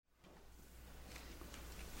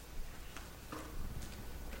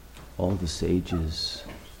all the sages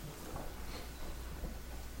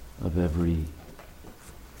of every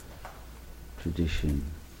tradition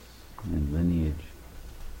and lineage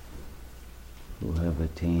who have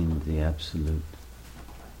attained the Absolute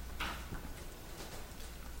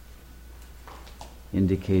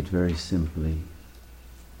indicate very simply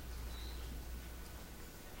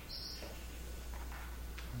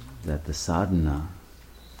that the sadhana,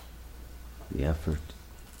 the effort,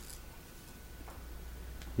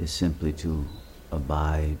 is simply to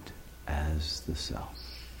abide as the Self.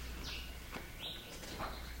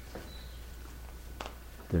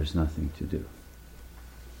 There's nothing to do.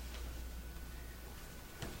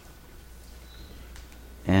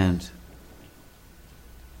 And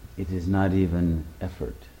it is not even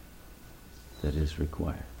effort that is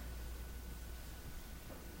required.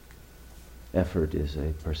 Effort is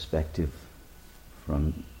a perspective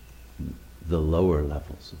from the lower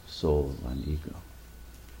levels of soul and ego.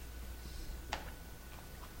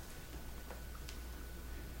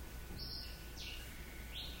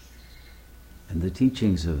 And the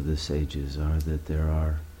teachings of the sages are that there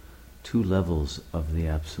are two levels of the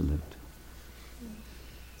Absolute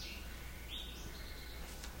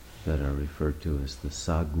that are referred to as the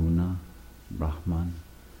Saguna Brahman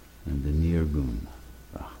and the Nirguna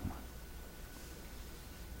Brahman.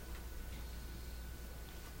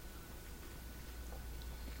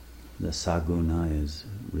 The Saguna is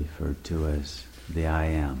referred to as the I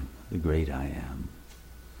Am, the great I Am,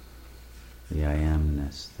 the I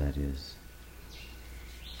Amness that is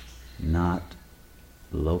not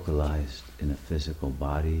localized in a physical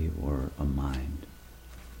body or a mind.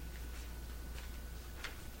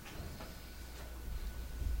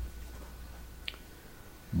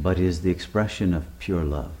 But is the expression of pure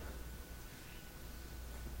love.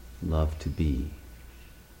 Love to be,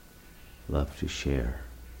 love to share,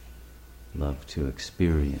 love to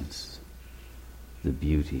experience the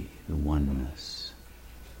beauty, the oneness,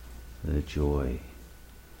 the joy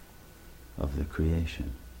of the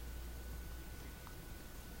creation.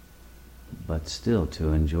 But still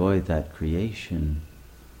to enjoy that creation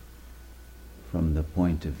from the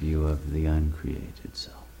point of view of the uncreated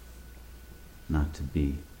self. Not to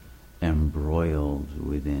be embroiled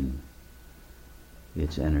within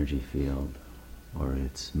its energy field or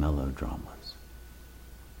its melodramas.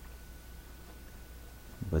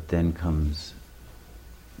 But then comes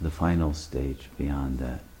the final stage beyond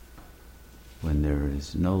that, when there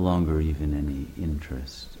is no longer even any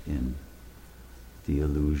interest in the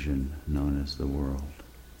illusion known as the world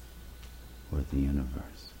or the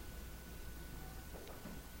universe.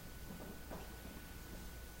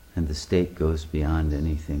 And the state goes beyond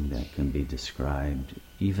anything that can be described,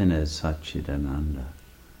 even as Satchidananda,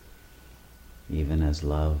 even as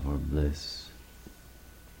love or bliss.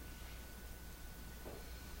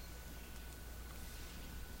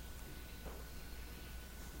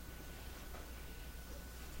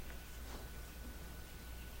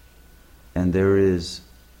 And there is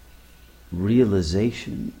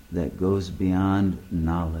realization that goes beyond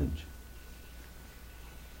knowledge,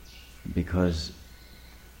 because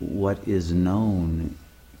what is known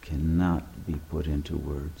cannot be put into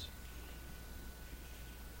words,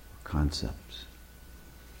 concepts,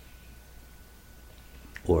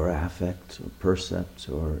 or affects, or percepts,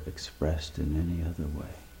 or expressed in any other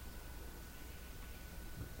way.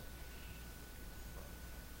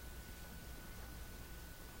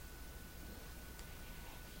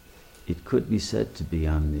 It could be said to be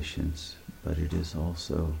omniscience, but it is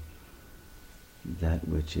also that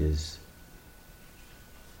which is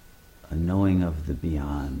a knowing of the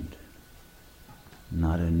beyond,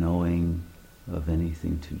 not a knowing of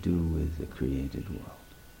anything to do with the created world.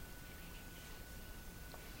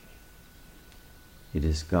 It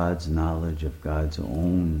is God's knowledge of God's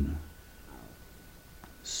own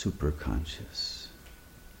superconscious.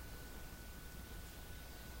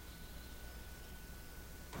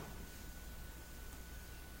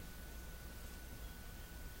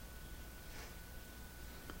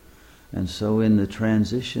 And so in the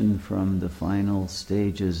transition from the final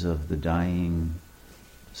stages of the dying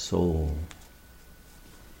soul,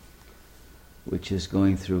 which is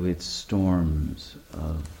going through its storms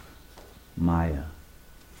of maya,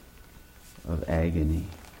 of agony,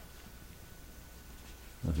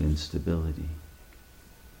 of instability,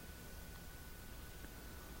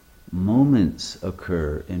 moments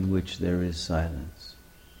occur in which there is silence.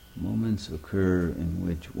 Moments occur in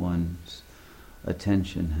which one's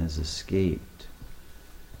attention has escaped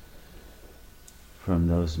from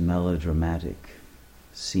those melodramatic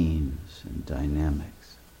scenes and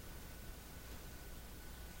dynamics.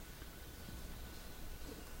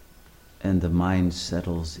 and the mind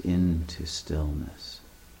settles into stillness.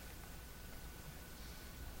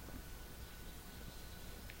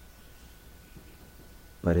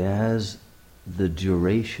 But as the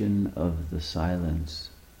duration of the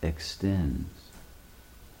silence extends,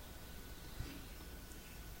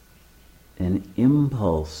 an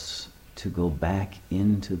impulse to go back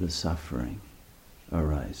into the suffering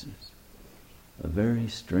arises. A very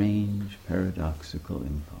strange, paradoxical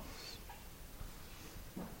impulse.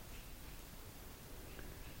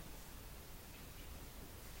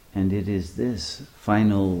 And it is this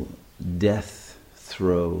final death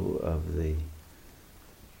throe of the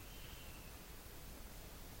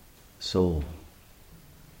soul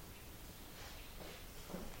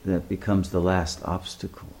that becomes the last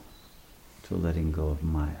obstacle to letting go of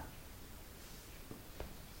Maya.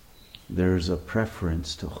 There's a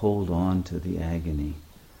preference to hold on to the agony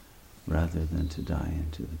rather than to die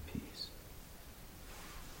into the peace.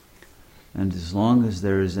 And as long as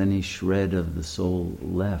there is any shred of the soul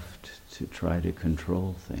left to try to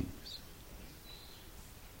control things,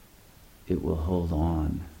 it will hold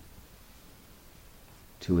on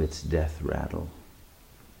to its death rattle,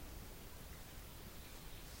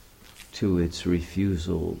 to its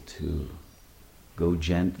refusal to go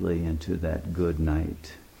gently into that good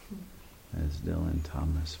night, as Dylan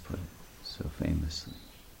Thomas put it so famously.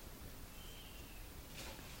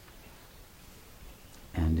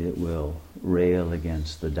 And it will rail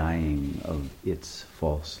against the dying of its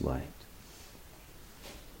false light.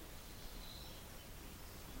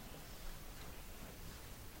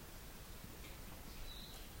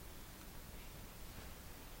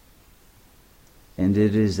 And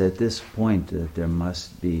it is at this point that there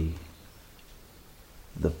must be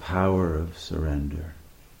the power of surrender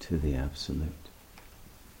to the Absolute,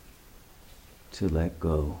 to let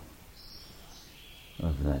go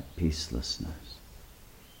of that peacelessness,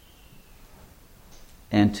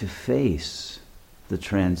 and to face the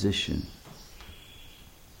transition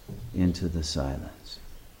into the silence,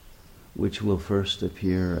 which will first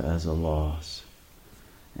appear as a loss,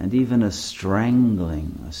 and even a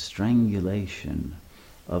strangling, a strangulation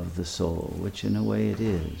of the soul, which in a way it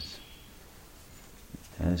is,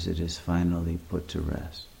 as it is finally put to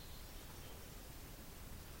rest.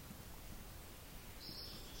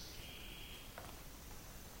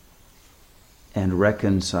 And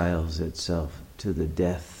reconciles itself to the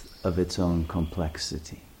death of its own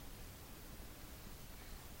complexity.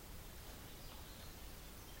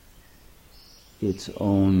 Its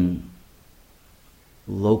own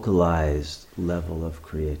localized level of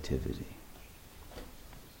creativity.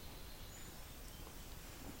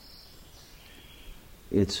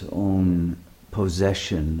 Its own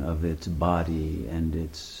possession of its body and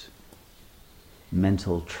its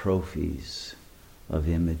mental trophies of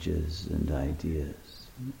images and ideas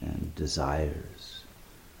and desires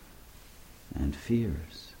and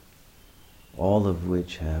fears, all of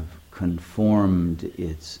which have conformed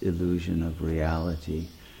its illusion of reality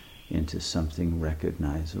into something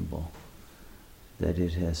recognizable that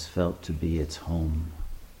it has felt to be its home.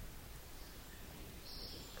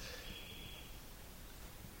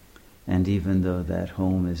 And even though that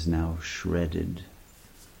home is now shredded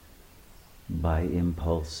by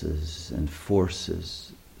impulses and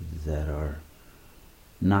forces that are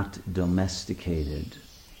not domesticated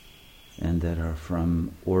and that are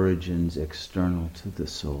from origins external to the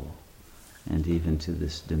soul and even to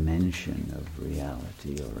this dimension of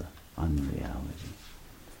reality or unreality,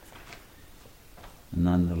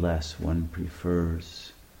 nonetheless one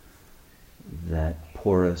prefers that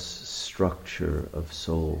porous structure of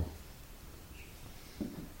soul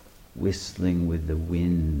whistling with the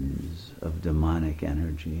winds of demonic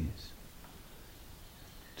energies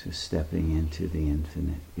to stepping into the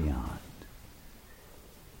infinite beyond.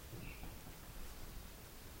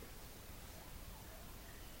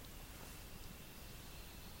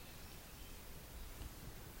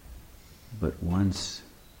 But once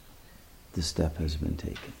the step has been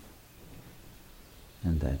taken,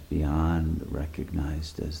 and that beyond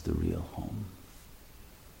recognized as the real home,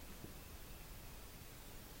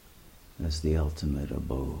 as the ultimate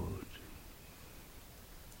abode,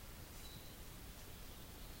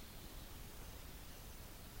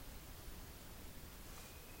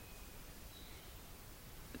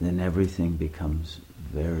 then everything becomes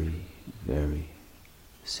very, very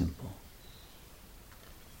simple.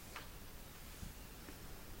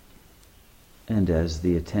 And as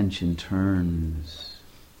the attention turns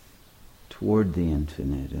toward the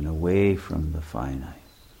infinite and away from the finite,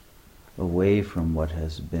 away from what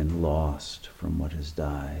has been lost, from what has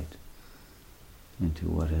died, into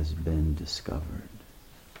what has been discovered,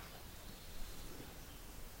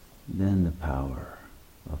 then the power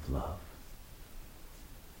of love,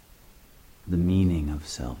 the meaning of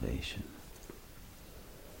salvation,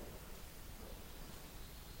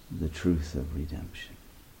 the truth of redemption,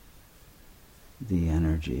 the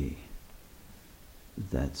energy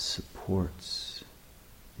that supports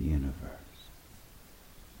the universe.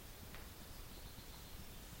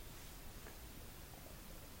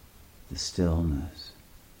 The stillness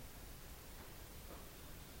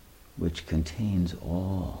which contains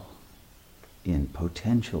all in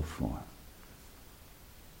potential form.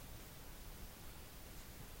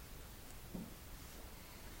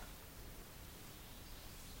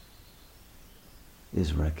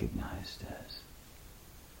 Is recognized as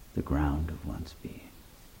the ground of one's being.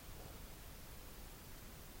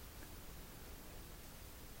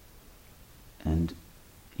 And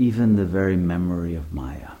even the very memory of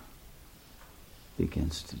Maya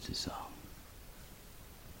begins to dissolve.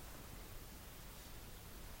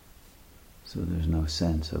 So there's no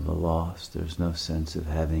sense of a loss, there's no sense of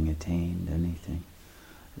having attained anything,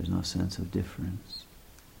 there's no sense of difference,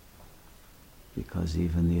 because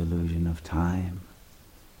even the illusion of time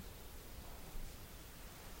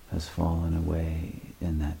has fallen away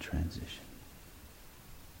in that transition.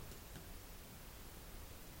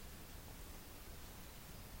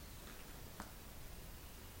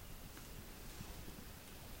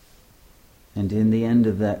 And in the end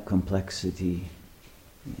of that complexity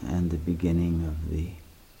and the beginning of the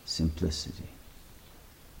simplicity,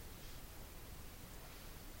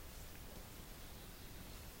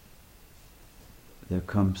 there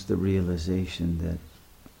comes the realization that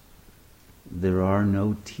there are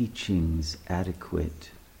no teachings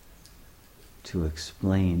adequate to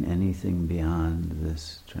explain anything beyond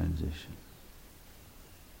this transition.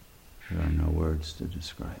 There are no words to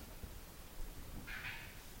describe.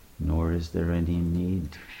 Nor is there any need,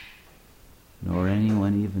 nor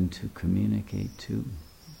anyone even to communicate to.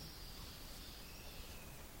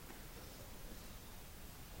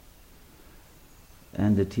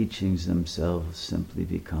 And the teachings themselves simply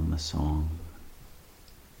become a song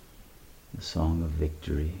of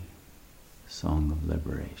victory, a song of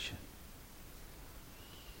liberation,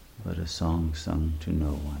 but a song sung to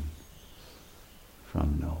no one,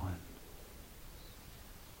 from no one.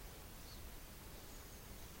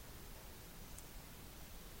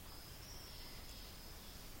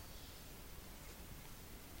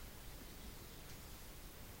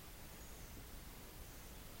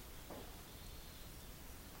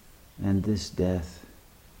 And this death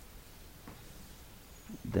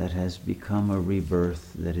that has become a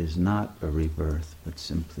rebirth that is not a rebirth, but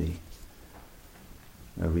simply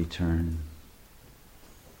a return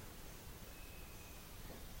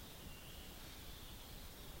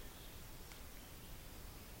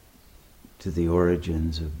to the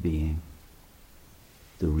origins of being,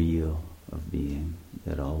 the real of being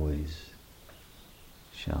that always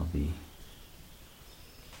shall be.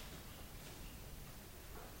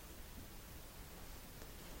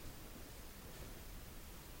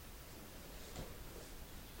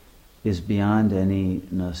 Is beyond any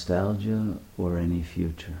nostalgia or any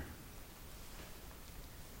future.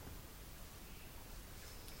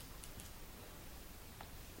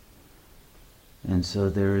 And so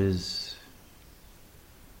there is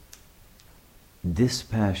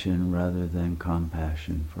dispassion rather than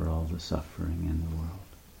compassion for all the suffering in the world.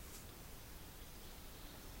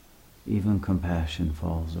 Even compassion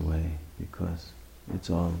falls away because it's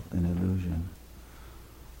all an illusion.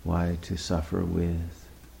 Why to suffer with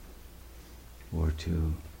or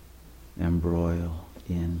to embroil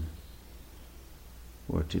in,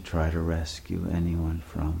 or to try to rescue anyone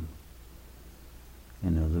from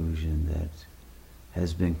an illusion that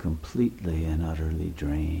has been completely and utterly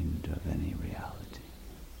drained of any reality,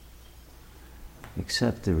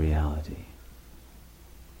 except the reality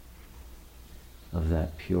of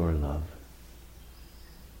that pure love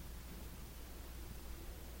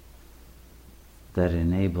that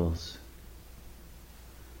enables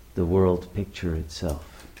the world picture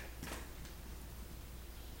itself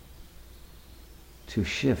to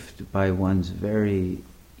shift by one's very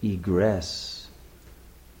egress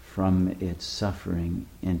from its suffering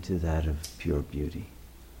into that of pure beauty.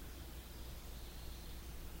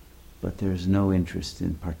 But there's no interest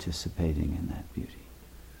in participating in that beauty.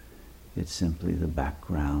 It's simply the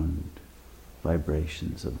background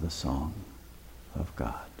vibrations of the song of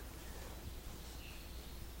God.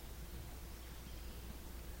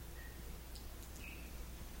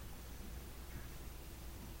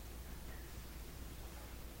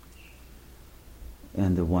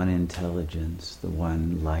 And the one intelligence, the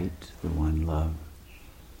one light, the one love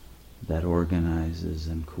that organizes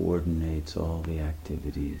and coordinates all the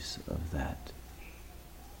activities of that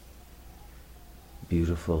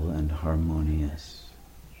beautiful and harmonious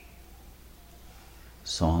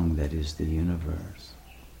song that is the universe.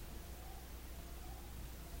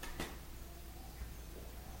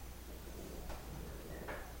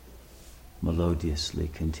 Melodiously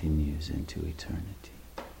continues into eternity.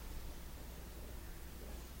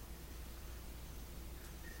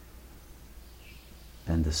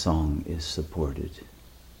 And the song is supported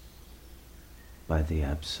by the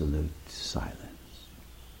absolute silence.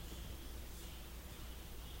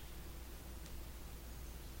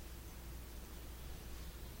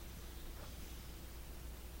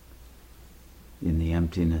 In the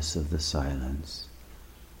emptiness of the silence,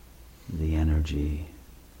 the energy,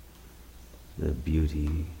 the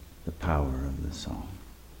beauty, the power of the song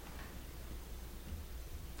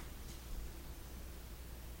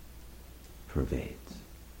pervades.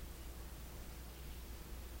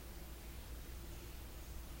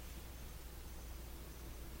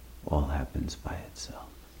 All happens by itself.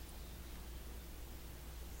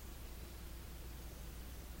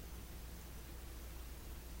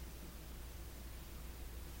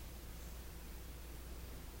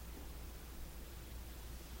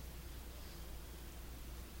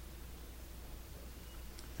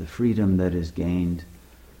 The freedom that is gained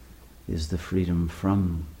is the freedom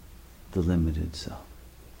from the limited self.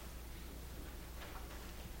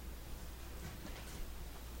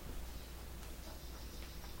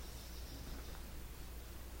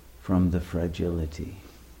 From the fragility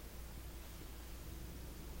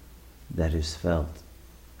that is felt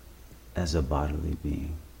as a bodily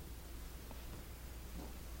being.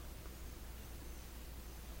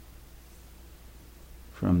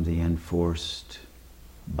 From the enforced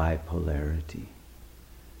bipolarity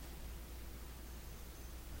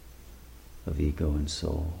of ego and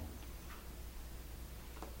soul.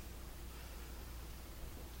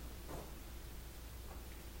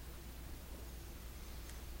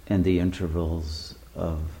 And the intervals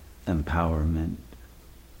of empowerment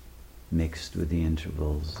mixed with the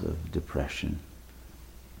intervals of depression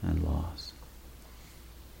and loss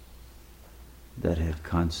that had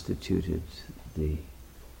constituted the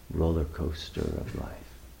roller coaster of life.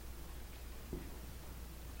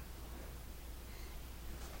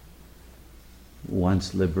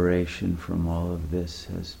 Once liberation from all of this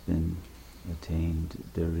has been attained,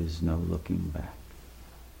 there is no looking back.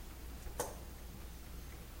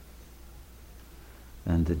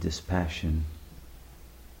 And the dispassion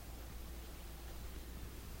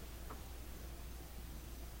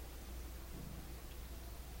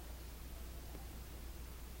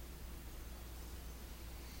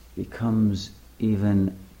becomes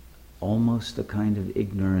even almost a kind of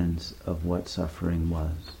ignorance of what suffering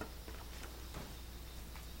was.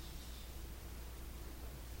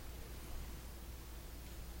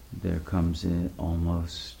 There comes in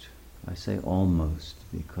almost, I say almost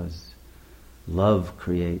because love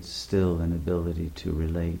creates still an ability to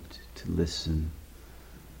relate, to listen,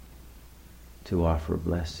 to offer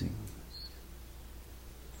blessings.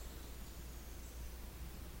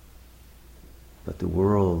 But the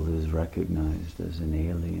world is recognized as an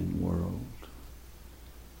alien world.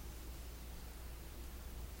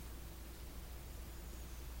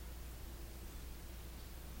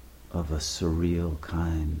 Of a surreal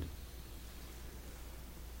kind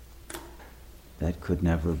that could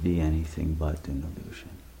never be anything but an illusion.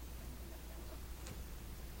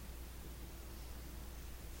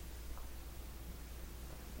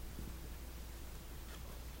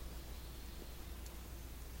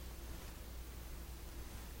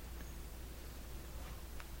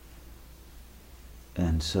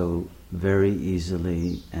 And so very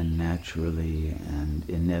easily and naturally and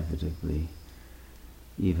inevitably,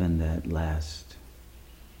 even that last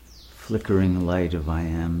flickering light of I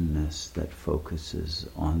amness that focuses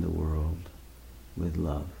on the world with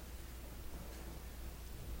love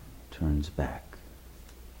turns back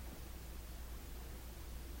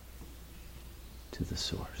to the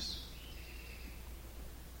source.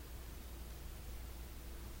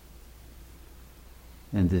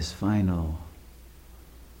 And this final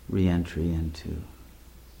re-entry into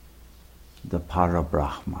the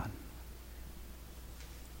Parabrahman,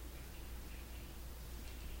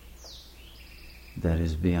 that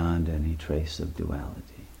is beyond any trace of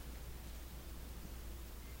duality,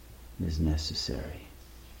 is necessary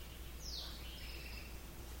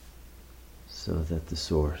so that the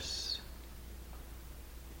source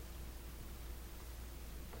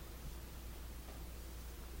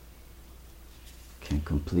can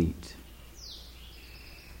complete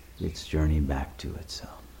its journey back to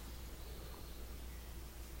itself.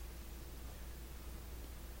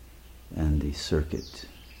 the circuit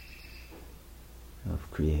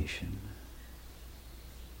of creation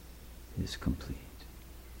is complete.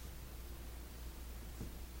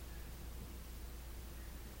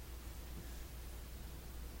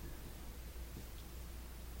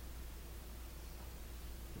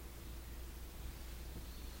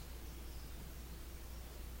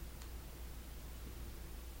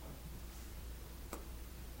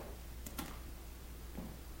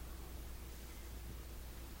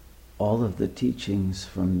 All of the teachings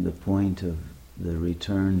from the point of the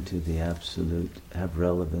return to the Absolute have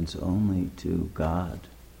relevance only to God,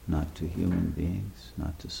 not to human beings,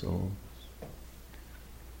 not to souls.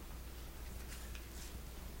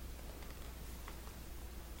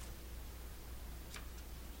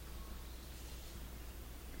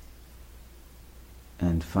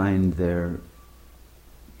 And find their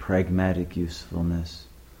pragmatic usefulness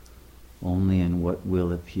only in what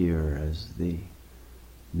will appear as the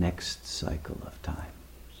next cycle of time.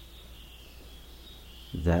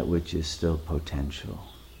 That which is still potential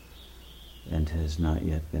and has not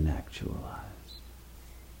yet been actualized.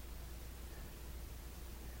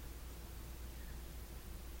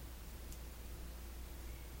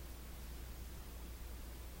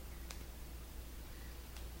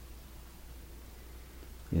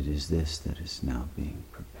 It is this that is now being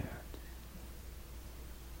prepared.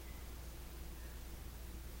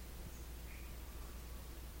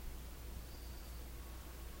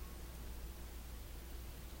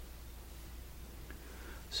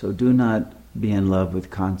 So do not be in love with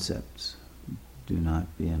concepts. Do not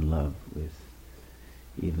be in love with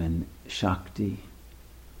even Shakti.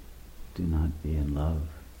 Do not be in love,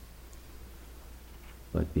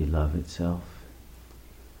 but be love itself.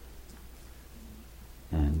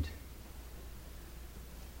 And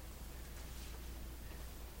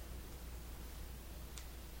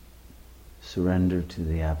surrender to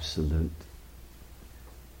the Absolute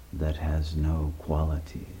that has no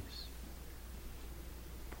qualities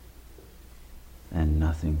and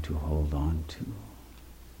nothing to hold on to,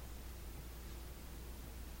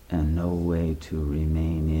 and no way to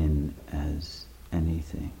remain in as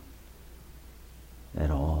anything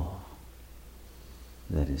at all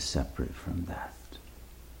that is separate from that.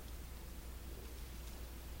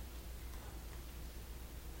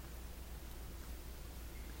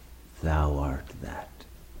 Thou art that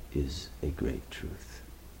is a great truth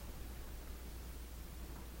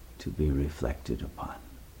to be reflected upon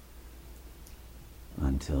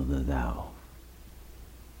until the thou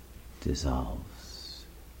dissolves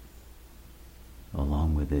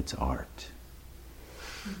along with its art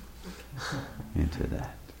into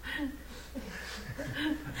that.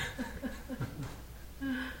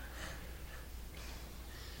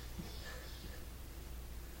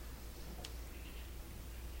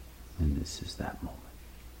 And this is that moment.